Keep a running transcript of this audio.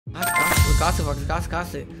காசு காசு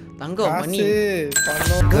காசு தங்கம் மணி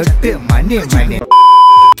கட்டு மணி மணி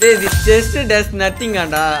டேய் this just does nothing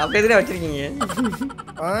ஆண்டா அப்படியே தான் வச்சிருக்கீங்க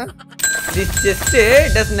this just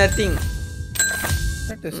does nothing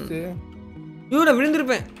test நான்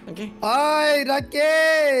விழுந்திருப்பேன் ஓகே ஹாய் ராக்கே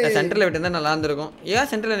சென்டர்ல விட்டா நல்லா இருந்திருக்கும் ஏன்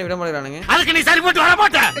சென்டர்ல என்ன விட மாட்டேங்கறானுங்க அதுக்கு நீ சரி போட்டு வர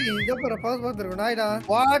மாட்ட இங்க போற பாஸ் பாத்துறேன் நாய்டா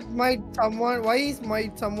why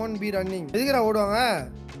might someone be running எதுக்குடா ஓடுவாங்க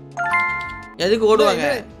எதுக்கு ஓடுவாங்க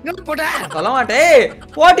என்ன போடா சொல்ல மாட்டேன்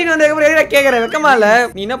போட்டின்னு வந்ததுக்கு அப்புறம் எதுக்கு கேக்குற வெக்கமா இல்ல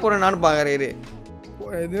நீ என்ன போற நான் பாக்குறேன் இரு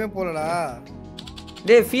எதுமே போலடா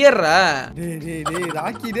டேய் ஃபியர்ரா டேய்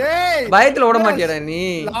ராக்கி டேய் பயத்துல ஓட மாட்டியாடா நீ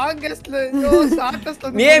லாங்கஸ்ட்ல யோ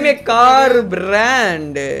ஷார்ட்டஸ்ட் நேம் ஏ கார்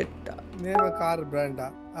பிராண்ட் நேம் ஏ கார் பிராண்டா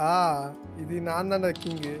இது நான் தான்டா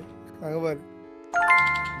கிங் அங்க பாரு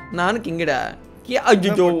நான் கிங்கடா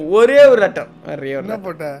ஐயோ ஒரே ஒரு லெட்டர் ஒரே ஒரு என்ன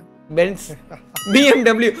போட்ட பென்ஸ்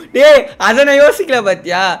BMW டேய் அத நான் யோசிக்கல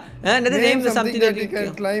பாத்தியா என்னது name something that you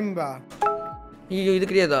can claim பா ஐயோ இது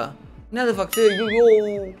கிரியதா என்னது ஃபக்ஸ் ஐயோ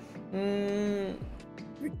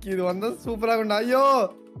இது வந்தா சூப்பரா இருக்கும்டா ஐயோ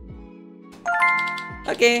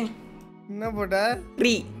ஓகே என்ன போட்ட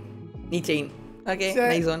ட்ரீ நீ chain okay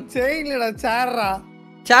nice one chain இல்லடா சேர்ரா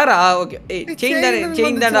சாரா ஓகே ஏய்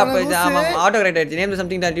செயின் தான் அப்ப ஆமா ஆட்டோ கரெக்ட் ஆயிடுச்சு name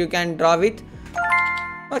something that you can draw with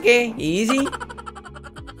okay easy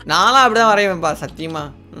நான்லாம் அப்படிதான் வரைவேன்பா சத்தியமா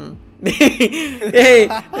டேய்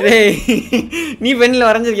நீ பென்ல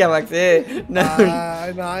வரைஞ்சிருக்கியா பாக்ஸ்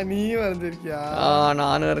நான் நீ வரைஞ்சிருக்கியா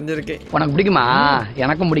நானும் வரைஞ்சிருக்கேன் உனக்கு பிடிக்குமா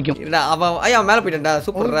எனக்கும் பிடிக்கும் இல்லடா அவன் ஐயா மேல போய்டா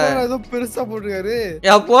சூப்பர்ரா ஏதோ பெருசா போட்டுருக்காரு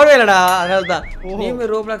யா போவே இல்லடா அதனால தான் நீமே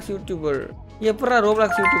ரோப்ளாக்ஸ் யூடியூபர் எப்பறா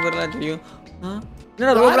ரோப்ளாக்ஸ் யூடியூபர்லாம் தெரியும்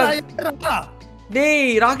என்னடா ரோப்ளாக்ஸ் டேய்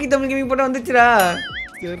ராக்கி தமிழ் கேமிங் போட்டு வந்துச்சுடா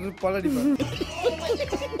செரு பலடிப்பா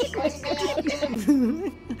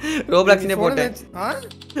ரோப்ளாக்ஸ்னே போட்டேன்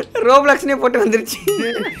ரோப்ளாக்ஸ்னே போட்டு வந்துருச்சு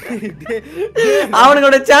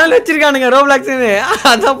அவனுங்களோட சேனல் வச்சிருக்கானுங்க ரோப்ளாக்ஸ்னு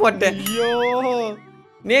அதான் போட்டேன் ஐயோ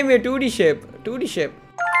நேம் ஏ 2D ஷேப்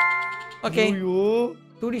ஓகே ஐயோ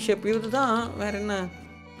 2D ஷேப் இதுதான் வேற என்ன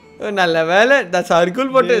நல்ல வேலை த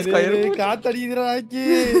சர்க்கிள் போட்டு ஸ்கொயர் காத்தடிக்குதுடா ராக்கி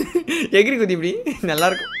எகிரி குதி இப்படி நல்லா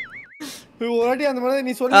இருக்கும் ஒரு வாட்டி அந்த மாதிரி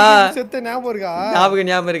நீ சொல்லி செத்த ஞாபகம் இருக்கா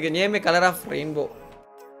ஞாபகம் இருக்கு name A colour of rainbow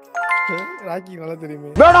rakhi நல்லா தெரியுமே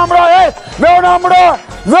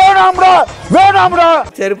வேணாம்டா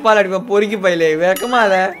செருப்பால் அடிப்பா பொறுக்கி பையிலே வெக்கமா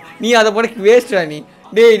அத நீ அதை போட வேஸ்டா நீ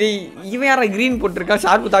டேய் இவன் யாரா கிரீன் போட்டிருக்கா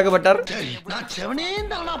ஷார்ப்பு தாக்கப்பட்டார் நான் செவனே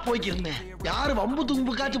தானா போய்க்கிருந்தேன் யாரு வம்பு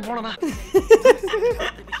தும்புக்காச்சு போனனா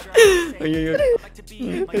ஐயோ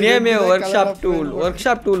நேமே ஒர்க்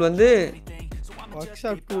ஷாப் டூல் வந்து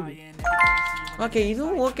ஓகே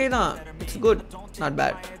இதுவும் ஓகே தான் it's could not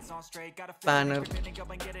bad spanner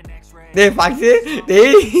டேய் பாக்ஸ்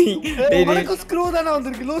டேய் உனக்கு ஸ்க்ரூ தான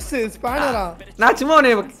வந்திருக்கு லூஸ் ஸ்பேனரா நான் சும்மா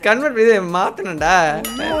உன்னை கன்வர்ட் பண்ணி மாத்தனடா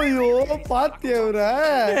ஐயோ பாத்தியவரா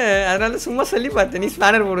அதனால சும்மா சொல்லி பார்த்தேன் நீ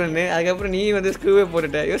ஸ்பேனர் போடுன்னு அதுக்கு அப்புறம் நீ வந்து ஸ்க்ரூவே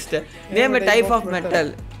போட்டுட்ட யோசிச்ச name A type of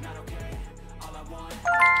metal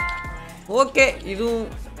okay இதுவும்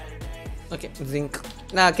ஓகே ஜிங்க்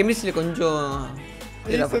நான் கெமிஸ்ட்ரியில கொஞ்சம்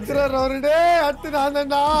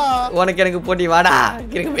உனக்கு எனக்கு போட்டி வாடா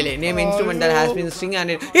கிறுக்கு name instrumental has been string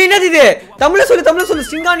on it என்னது இது தமிழ்ல சொல்லு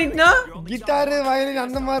ஸ்ட்ரிங் ஆன் இட்னா கிட்டார் வயலின்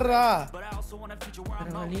அந்த மாதிரிடா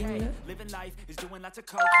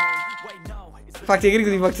பாக்ஸ் எகிரி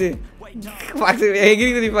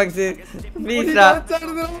குதி பாக்ஸ் ப்ளீஸ் டா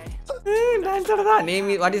dance ஆடுடா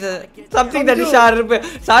name what is something that is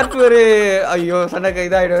sharp ஒரு ஐயோ சண்டை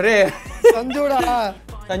இதாயிடுவாரு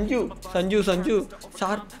சஞ்சு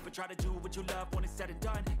ஷார்ப்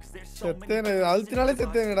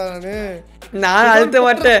நான் அழுத்த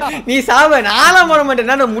மாட்டேன் நீ சாவ நானும் போட மாட்டேன்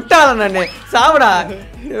நான் முட்டாள நானு சாவடா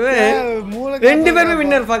ரெண்டு பேருமே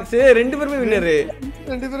வின்னர் பாக்ஸ் ரெண்டு பேருமே வின்னர்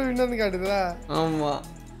காட்டுதா ஆமா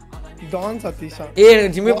டான் சதீஷா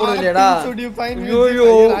எனக்கு ஜிம்மே போறது இல்லடா ஐயோ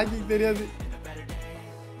தெரியாது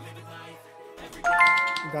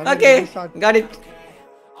ஓகே காட் இட்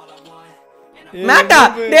மேட்டா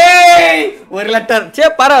டேய் ஒரு லெட்டர் சே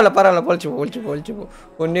பரவாயில்ல பொழிச்சு போ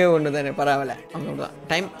ஒண்ணே தானே பரவாயில்ல அவ்வளவுதான்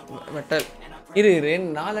டைம் மெட்டல் இரு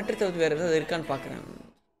 4 லெட்டர் தவிர்த்து வேற ஏதாவது இருக்கான்னு பாக்குறேன்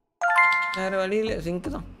வேற வழி இல்ல சிங்க்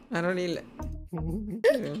தான் வேற வழி இல்ல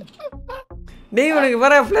டேய் உனக்கு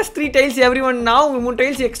வர +3 டைல்ஸ் எவ்ரிவன் நான் உங்களுக்கு 3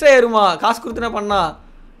 டைல்ஸ் எக்ஸ்ட்ரா ஏறுமா காசு கொடுத்தனா பண்ணா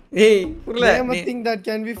ஏய் புரியல anything that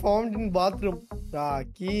can be found in bathroom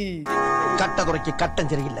rakhi கட்ட குறைக்கு கட்டம்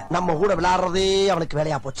சரியில்லை நம்ம கூட விளையாடுறதே அவனுக்கு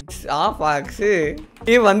வேலையா போச்சு பாக்ஸ்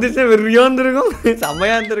ஏய் வந்துச்சு வெறியா இருந்திருக்கும்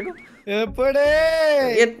செமையா இருந்திருக்கும் எப்படே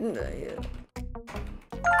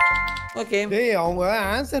ஓகே டேய் அவங்க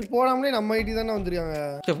ஆன்சர் போடாமலே நம்ம ஐடி தான வந்திருக்காங்க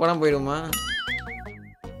சே போடாம போய்டுமா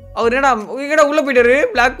அவர் என்னடா உள்ள போயிட்டாரு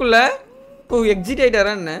பிளாக் குள்ள ஓ எக்ஸிட்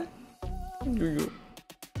ஆயிட்டாரா என்ன? ஐயோ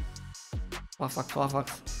வா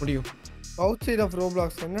ஃபாக்ஸ் முடியும். அவுட்சைட் ஆஃப்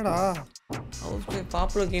ரோப்ளாக்ஸ் என்னடா? Outside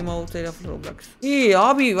popular game outside of Roblox. ஏய்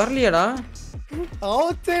ஆபி வரலையாடா?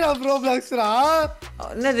 Outside of ரோப்ளாக்ஸ்டா.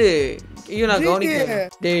 என்னது? ஐயோ நான் கவனிக்கல.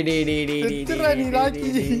 டேய்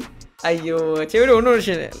ஐயோ சரி ஒண்ணு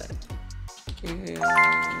விஷயம் இல்ல.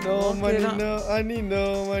 நோ மணி நோ அனி நோ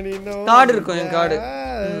மணி நோ. கார்டு இருக்கும் என் கார்டு.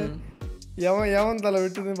 எவன் தலை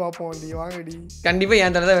வெட்டுதுன்னு பாப்போம். டி வாங்கடி. கண்டிப்பா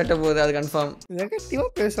என் தலை தான் வெட்ட போகுது அது கன்ஃபார்ம். நெகட்டிவா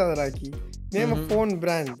பேசாத rakhi. Name of phone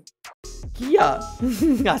brand கியா.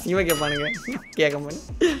 அசிங்கமா கேட்பானுங்க கேட்க மாட்டேன்.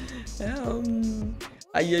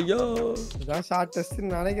 ஐயோ இதான் ஷார்ட்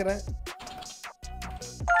டெஸ்ட்னு நினைக்கிறேன்.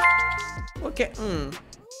 ஓகே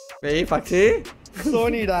வெய் ஃபாக்ஸ்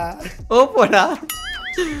சோனிடா. ஓப்போடா.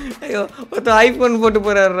 ஐயோ ஒருத்தர் ஐஃபோன் போட்டு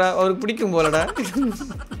போறாருடா அவருக்கு பிடிக்கும் போலடா.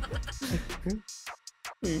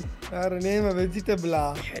 வேற நேம் வெஜிடபிளா?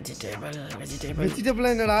 வெஜிடபிள்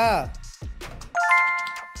என்னடா?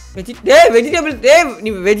 வெஜிடபிள் டேய் நீ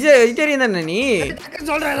வெஜிடேரியன் தானே நீ?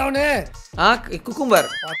 சொல்றேன் அவனே. குக்கும்பர்.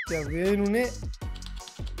 பாத்தியா வேணுனே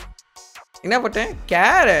என்ன போட்டேன்?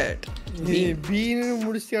 கேரட். பீன்னு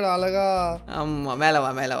முடிச்சியடா அழகா. ஆமா மேல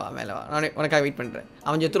வா நான் உனக்காக வெயிட் பண்றேன்.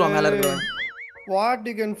 அவன் செத்துருவான் மேல இருக்கறவன். What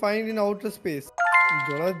you can find in outer space.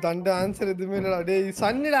 இதோட தண்ட ஆன்சர் எதுவுமே இல்லடா. டேய்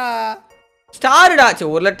சன்னிடா. ஸ்டார்டா. சே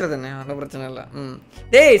ஒரு லெட்டர் தானே ஒன்றும் பிரச்சனை இல்லை.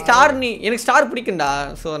 டேய் ஸ்டார் நீ எனக்கு ஸ்டார் பிடிக்கும்டா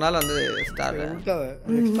ஸோ அதனால வந்து ஸ்டார்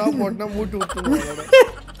எக்ஸ்ட்ரா போட்டா மூட்டு விட்டுருவாங்க.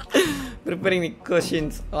 ப்ரிப்பேரிங் தி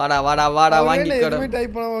क्वेश्चंस. வாடா வாங்கிக்கோடா.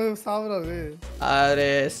 டைப் பண்ண சாவறாரு. Array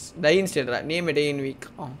die in ஸ்டேட்ரா name day in week.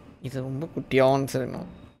 இது ரொம்ப குட்டியா ஆன்சர் என்ன?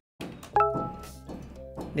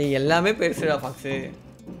 டேய் எல்லாமே பெருசுடா ஃபாக்ஸ்.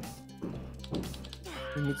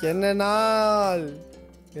 இன்னைக்கு என்ன நாள்?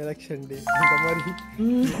 எலெக்ஷன் டே. இந்த மாதிரி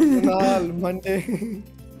நாள் மண்டே.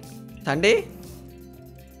 சண்டே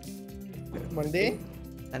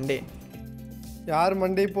யார்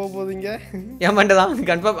மண்டே போறீங்க? ஏன் மண்டே தான்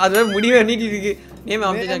கன்ஃபார்ம். அது முடிவே நீட்டி இருக்கு. Name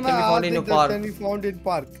of the can be found in a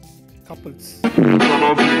park. couples.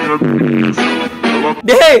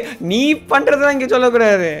 டேய் நீ பண்றதெல்லாம் இங்க சொல்ல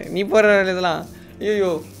கூடாது. நீ போற இதெல்லாம்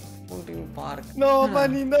ஐயோ park. No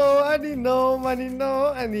money no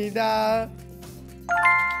Anida.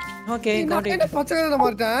 Okay நான் என்ன பச்சைல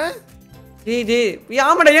மாட்டேன். டேய்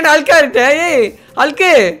யாமடா ஏன் அல்கா இருட்ட? ஏய்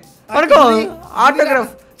அல்கே வணக்கம்.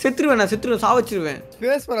 ஆட்டோகிராஃப் செத்துருவேன் சாவச்சிருவேன்.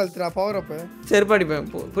 ஸ்பேஸ் பார் அல்ட்ரா பவர் அப் செருப்பாடிப்பேன்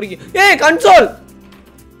புரிக்கு. ஏய் கன்சோல்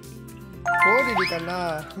போடிடி கண்ணா.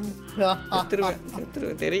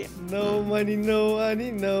 செத்துருவேன் தெரியும். No money no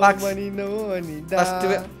Anida. First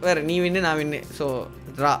வேற நீ வின்னு நான் வின்னு. So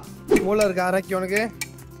draw. மூளை இருக்கா ராக்கி உனக்கு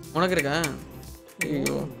இருக்கா?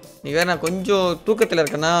 ஐயோ நீ வேற நான் கொஞ்சம் தூக்கத்தில்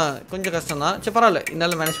இருக்கேன்னா கொஞ்சம் கஷ்டம் தான். சரி பரவாயில்ல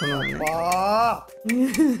என்னால் மேனேஜ் பண்ணுவேன்.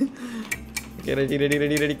 ஓகே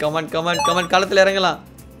ரெடி கமான் களத்தில் இறங்கலாம்.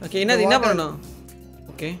 ஓகே என்ன பண்ணணும்?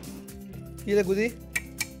 ஓகே கீழே குதி.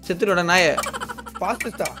 செத்துரோட நாய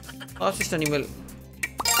ஃபாஸ்டஸ்ட் அனிமல்.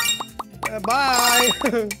 பாய்.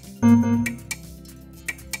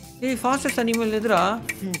 ஏய் ஃபாஸ்டஸ்ட் அனிமல் எதுடா?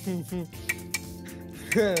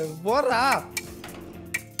 போறா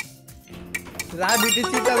ராபிட்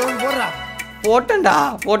சீட்டா போறா.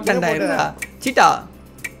 போட்டேன்டா இருடா. சீட்டா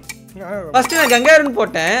ஃபர்ஸ்ட் நான் கங்காருன்னு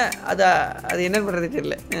போட்டேன். அது என்ன பண்றது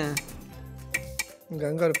தெரியல.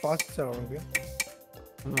 கங்காரு ஃபாஸ்ட் அவனுக்கு.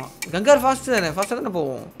 ஆமா கங்காரு ஃபாஸ்ட் தானே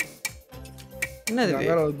போவோம். என்னது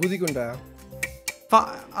கங்காரு குதிக்குண்டா?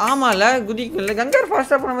 ஆமால குதிக்கும்ல. கங்காரு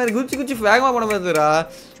ஃபாஸ்டா போன மாதிரி குதிச்சு வேகமா போன மாதிரிடா.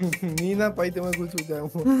 நீ தான் பைத்தியமா குதிச்சு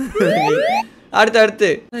அடுத்து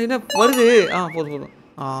என்ன வருது? போதும்.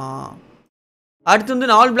 அடுத்து வந்து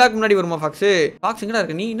 4 பிளாக் முன்னாடி வருமா ஃபாக்ஸ்? ஃபாக்ஸ் எங்கடா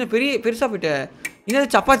இருக்கு? நீ என்ன பெருசா போயிட்ட? என்னது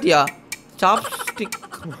சப்பாத்தியா? சாப்ஸ்டிக்.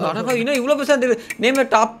 அடப்பா இன்னும் இவ்வளோ பெருசா தெரியுது. Name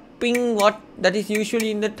topping what that is usually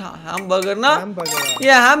இன் த ஹாம்பர்கர்னா?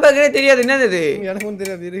 ஏன் ஹாம்பர்கரே தெரியாது என்னது இது? எனக்கும்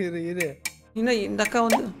தெரியாது. இரு என்ன இந்த அக்கா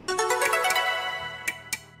வந்து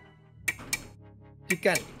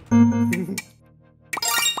சிக்கன்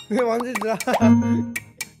வந்துடா.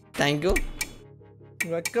 தேங்க்யூ.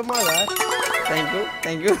 வெக்கமாடா.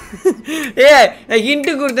 தேங்க்யூ. ஏய் ஹிண்ட்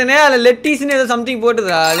கொடுத்தனே அதில் லெட்டிஸ்னு ஏதோ சம்திங்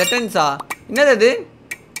போட்டுதா? லெட்டன்ஸா என்னது அது?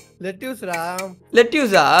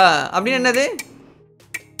 லெட்யூஸா அப்படின்னு என்னது?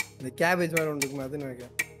 இந்த கேபேஜ் மாதிரி ஒன்று இருக்குமா அதுன்னு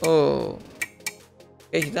நினைக்கிறேன். ஓ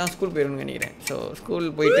ஏய் தான் ஸ்கூல் போயிடணும்னு நினைக்கிறேன். ஸோ ஸ்கூல்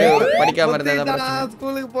போயிட்டு படிக்காம இருந்தா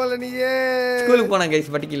ஸ்கூலுக்கு போகல. நீயே ஸ்கூலுக்கு போனா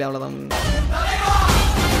கைஸ் படிக்கல அவ்வளோதான்.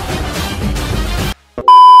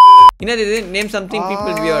 என்னது இது? Name something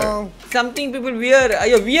people wear.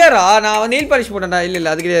 ஐயோ வியரா? நான் நெயில் பாலிஷ் போட்டேன்டா.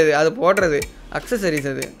 இல்லை அது கிடையாது. அது போடுறது அக்சசரிஸ்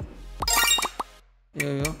அது.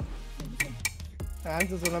 ஐயோ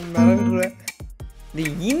ஆன்சர் சொன்னா மறந்துடுவேன்.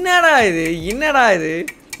 என்னடா இது?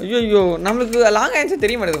 ஐயோ நம்மளுக்கு லாங் ஆன்சர்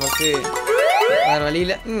தெரிய மாட்டேங்குது ஃபர்ஸ்ட். வேற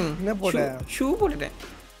வழியில என்ன போட்ட? ஷூ போட்டுட்டேன்.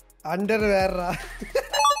 அண்டர் வேறா.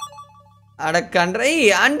 அடக்க அண்டர்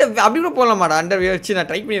அண்டர் அப்படி கூட போடலாமாடா? அண்டர் வச்சு நான்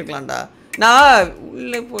ட்ரை பண்ணியிருக்கலாம்டா. நான்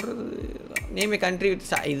உள்ளே போடுறது நேமே கண்ட்ரி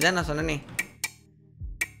இதுதான் நான் சொன்னேனே.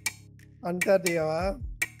 அண்டார்டிகாவா?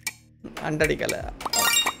 அண்டார்டிகால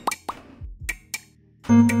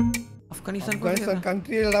ஆப்கானிஸ்தான்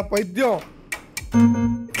கண்ட்ரி இல்லடா பைத்தியம்.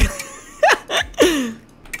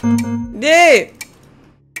 டேய்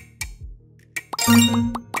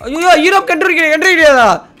ஐயோ யூரோப் கண்ட்ரி கிடையாதா?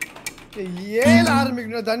 7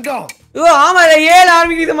 ஆரம்பிக்கணும் தண்டம். ஐயோ ஆமா 7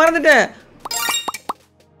 ஆரம்பிக்கிறது மறந்துட்டேன்.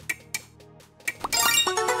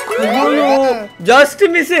 Just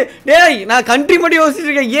miss. டேய் நான் கண்ட்ரி மட்டும் யோசிச்சிட்டு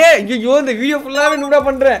இருக்கேன். ஐயோ இந்த வீடியோ ஃபுல்லாவே நூடா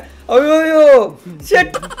பண்றேன். ஐயோ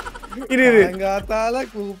ஷிட். இரு அங்கதால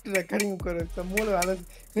கூப்பிட்டு ரெக்கார்டிங் உட்கார மூளை வேலை.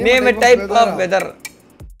 Name a type of weather.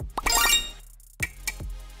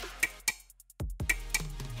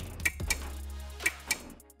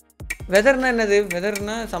 வெதர்னா என்னது?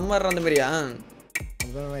 வெதர்னா சம்மர் அந்த மாதிரியா?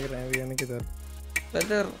 அதான் நினைக்கிறேன் எனக்கு இது.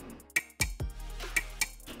 வெதர்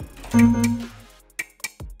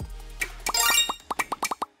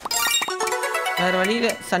வேற வழியில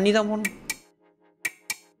சன்னி தான் போகணும்.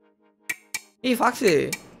 ஏய் ஃபாக்ஸு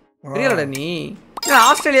தெரியலடா நீ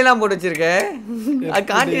ஆஸ்திரேலியாலாம் போட்டு வச்சிருக்க. அது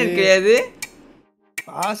கான்டினென்ட் கிடையாது.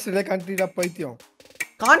 ஆஸ்திரேலியா கண்ட்ரிடா பைத்தியம்.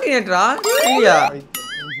 கான்டினென்ட்ரா இல்லையா?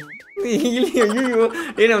 ஐயோ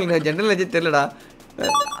ஏன் உங்களுக்கு ஜென்ரல் நாலேஜ் தெரியலடா.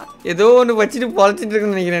 ஏதோ ஒன்று வச்சுட்டு பொழைச்சிட்டு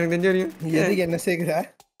இருக்குன்னு நினைக்கிறேன். எனக்கு தெரிஞ்ச வரையும் எதுக்கு என்ன சேர்க்குற?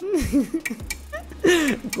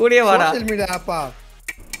 கூடிய வாடா. சோஷியல் மீடியா ஆப்பா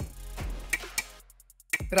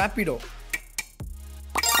ராபிடோ.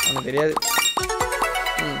 எனக்கு தெரியாது.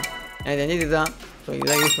 எனக்கு தெரிஞ்சது இதுதான். ஸோ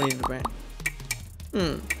இதுதான் யூஸ் பண்ணிட்டு இருப்பேன்.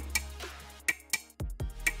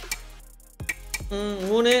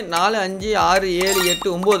 3 4 5 6 7 8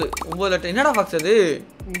 9 லெட்டர். என்னடா ஃபாக்ஸ் அது?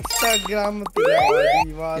 இன்ஸ்டாகிராம்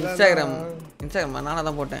நானாக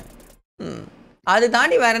தான் போட்டேன். அது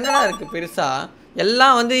தாண்டி வேற என்னடா இருக்கு பெருசா?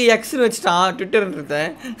 எல்லாம் வந்து எக்ஸ்னு வச்சுட்டான் ட்விட்டர்ன்றத.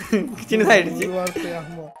 சின்னதாயிடுச்சு.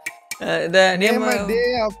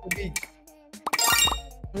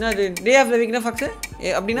 என்னது டே ஆஃப் த வீக்னா ஃபாக்ஸ்?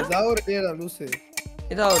 அப்படின்னா ஒரு டேடா லூசு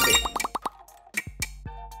ஏதாவது.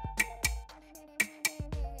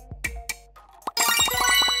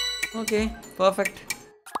 Okay perfect.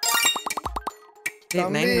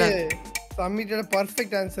 Submitted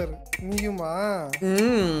perfect answer. நீயுமா?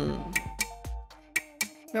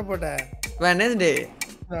 என்ன போட்ட? வெட்னஸ்டே.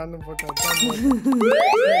 நானும் போட்டேன்.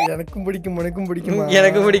 எனக்கும் பிடிக்கும் உனக்கும் பிடிக்குமா?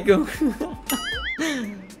 எனக்கு பிடிக்கும்.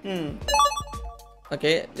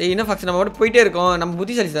 ஓகே என்ன ஃபாக்ஸ் நம்ம மட்டும் போயிட்டே இருக்கோம். நம்ம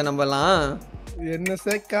புத்திசாலி சார் நம்மலாம். என்ன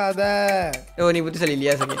சேர்க்காத. ஓ நீ புத்திசாலி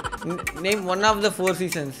இல்லையா? சரி name one of the 4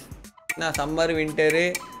 seasons. நான் சம்மர் வின்டரு.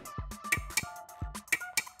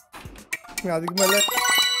 அதுக்கு மேல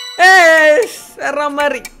வேற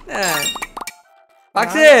மாதிரி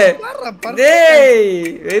பாக்ஸு. டேய்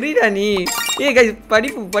வெரிடா நீ. ஏய் गाइस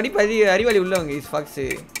படிப்பு அறிவாளி உள்ளவங்க இஸ் ஃபாக்ஸ்.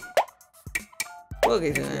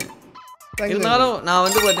 ஓகே இருந்தாலும் நான்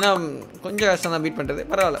வந்து பார்த்தீங்கன்னா கொஞ்சம் கஷ்டம் தான் பீட் பண்ணுறது.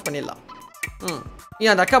 பரவாயில்ல பண்ணிடலாம்.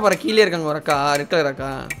 ஏன் அந்த அக்கா பாரு கீழே இருக்காங்க. ஒரு அக்கா ரெட் கலர்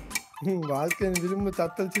அக்கா. வாழ்க்கை விரும்ப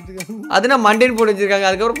தத்தளிச்சிட்டு அதுனா மண்டேன்னு போட்டு வச்சிருக்காங்க.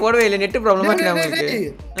 அதுக்கப்புறம் போடவே இல்லை. நெட் ப்ராப்ளமா இருக்கு அவங்களுக்கு.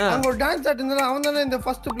 அங்க ஒரு டான்ஸ் ஆட் இருந்தா அவன் தானே இந்த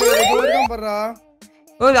ஃபர்ஸ்ட் பிளேயர். இதோர்தான் பண்றா.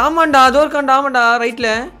 ஓ ஆமாண்டா அதோர்காண்டா. ஆமாண்டா ரைட்ல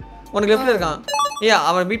உனக்கு லெஃப்ட்ல இருக்கான். ஏ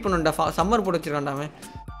அவன் பீட் பண்ணுடா. சம்மர் போட்டு வச்சிருக்கான்டா அவன்.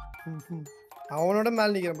 அவனோட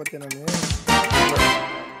மேல நிக்கிறேன் பாத்தியா நானு.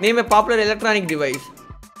 Name a popular electronic device.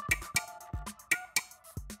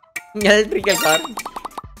 Electrical car.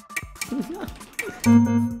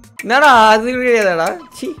 என்னடா அது கிடையாதாடா?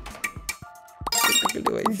 சி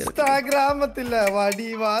இன்ஸ்டாகிராமத்துல வாடி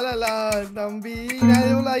வாழலாம் தம்பி.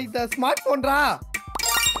 எவ்வளவு ஆயிட்டா? ஸ்மார்ட் போன்டா.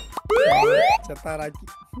 சத்தாராக்கி.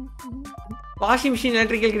 வாஷிங் மிஷின்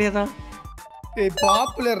எலக்ட்ரிக்கல் கிடையாதா? ஏய்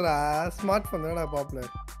பாப்புலரா ஸ்மார்ட் போன் தானடா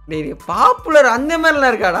பாப்புலர். டேய் பாப்புலர் அந்த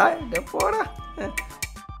மாதிரிலாம் இருக்காடா? போடா.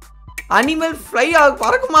 Animal fly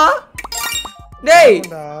பறக்குமா? டேய்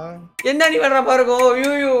என்ன அனிமல்டா பறக்கும்?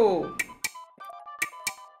 ஐயோ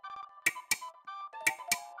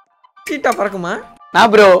சீட்டா பறக்குமா? நான்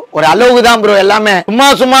ப்ரோ ஒரு அளவுக்கு தான் ப்ரோ. எல்லாமே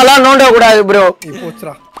சும்மாலாம் நோண்ட கூடாது ப்ரோ.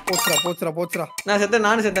 போச்சுடா போச்சுடா போச்சுடா போச்சுடா. நான் செத்தேன்.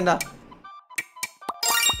 நானும் செத்தேன்டா.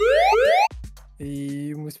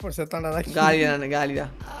 ஏய் மிஸ் பண்ண செத்தான்டா. காலிடா.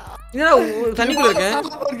 என்னடா தண்ணிக்குள்ள இருக்கேன்.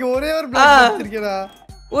 ஒரே ஒரு பிளாக் வச்சிருக்கேடா.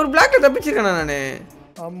 ஒரு பிளாக்ல தப்பிச்சிருக்கேனா நானு?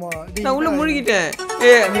 ஆமா நான் உள்ள முழுகிட்டேன்.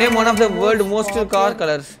 ஏய் name one of the world most car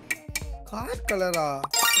colours. Car கலரா?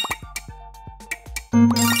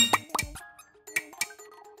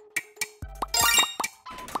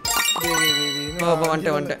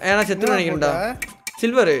 வந்துட்டேன். ஏன்னா செத்துன்னு நினைக்கிறேன்டா.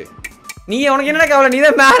 சில்வர் நீ உனக்கு என்னடா கவலை? நீ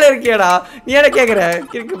தான் மேல இருக்கியாடா. நீ என்ன கேக்குற?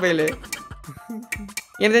 கிறுக்கு பையலு.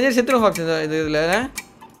 எனக்கு தெரிஞ்ச செத்துரும் ஃபாக்ஸ் இதுல.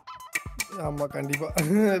 ஆமா கண்டிப்பா.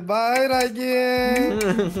 பாய் ராக்கி.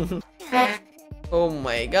 ஓ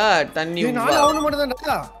மை காட் தண்ணி நீ நாளை அவனு மட்டும்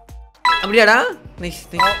தான்டா. அப்படியாடா? Nice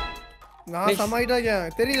nice. நான் சமாயிட்டா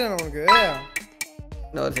தெரியல உனக்கு.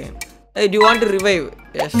 No second. Hey, do you want to revive?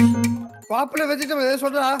 Yes. Popular vegetable ஏதோ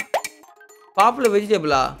சொல்றா. பாப்புலர்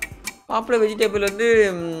வெஜிடபிளா? பாப்புலர் வெஜிடபிள் வந்து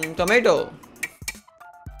டொமேட்டோ.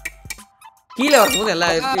 கீழ வரும்போது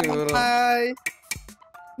எல்லாம் இருக்கு வரும்.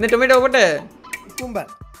 இந்த டொமேட்டோ போட்டு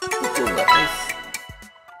கும்பர். நைஸ்.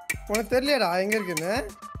 உனக்கு தெரியலடா எங்க இருக்குன்னு?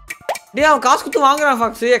 டேய் அவன் காசு கொடுத்து வாங்குறான்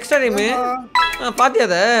ஃபாக்ஸ் எக்ஸ்ட்ரா டைம். பாத்தியா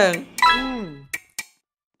அத?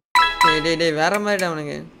 டேய் வேற மாதிரிடா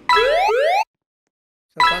அவனுக்கு.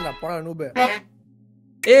 சத்தாண்டா போடா நூபே.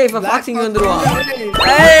 ஏய் இப்ப ஃபாக்ஸ் இங்க வந்துருவான்.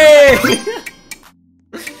 ஏய்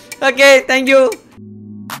ஓகே थैंक यू.